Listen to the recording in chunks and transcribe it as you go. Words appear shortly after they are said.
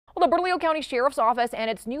Well, the Bernalillo County Sheriff's Office and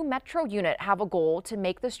its new Metro unit have a goal to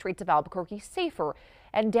make the streets of Albuquerque safer,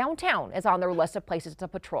 and downtown is on their list of places to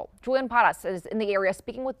patrol. Julian Paras is in the area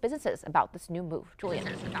speaking with businesses about this new move. Julian.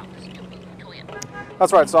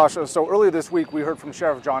 That's right, Sasha. So earlier this week, we heard from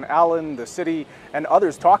Sheriff John Allen, the city, and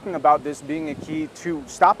others talking about this being a key to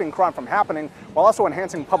stopping crime from happening while also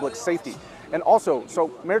enhancing public safety. And also,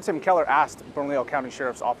 so Mayor Tim Keller asked Bernalillo County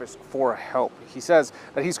Sheriff's Office for help. He says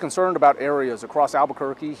that he's concerned about areas across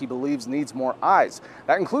Albuquerque he believes needs more eyes.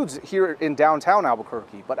 That includes here in downtown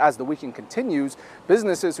Albuquerque. But as the weekend continues,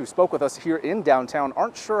 businesses who spoke with us here in downtown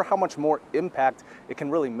aren't sure how much more impact it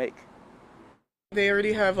can really make. They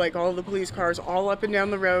already have like all the police cars all up and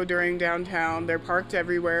down the road during downtown. They're parked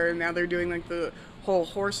everywhere, and now they're doing like the whole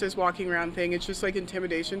horses walking around thing. It's just like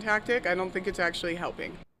intimidation tactic. I don't think it's actually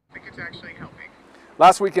helping.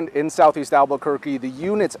 Last weekend in Southeast Albuquerque, the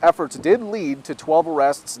unit's efforts did lead to 12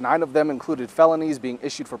 arrests. 9 of them included felonies being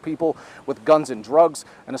issued for people with guns and drugs.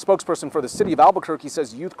 And a spokesperson for the city of Albuquerque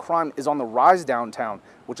says youth crime is on the rise downtown,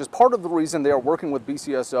 which is part of the reason they are working with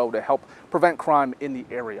BCSO to help prevent crime in the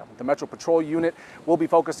area. The Metro Patrol Unit will be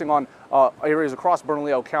focusing on areas across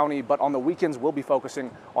Bernalillo County, but on the weekends we'll be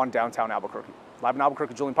focusing on downtown Albuquerque. Live in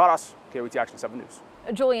Albuquerque, Julian Paras, KOAT Action 7 News.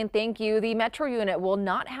 Julian, thank you. The Metro unit will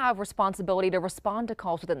not have responsibility to respond to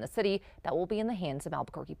calls within the city. That will be in the hands of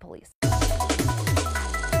Albuquerque police.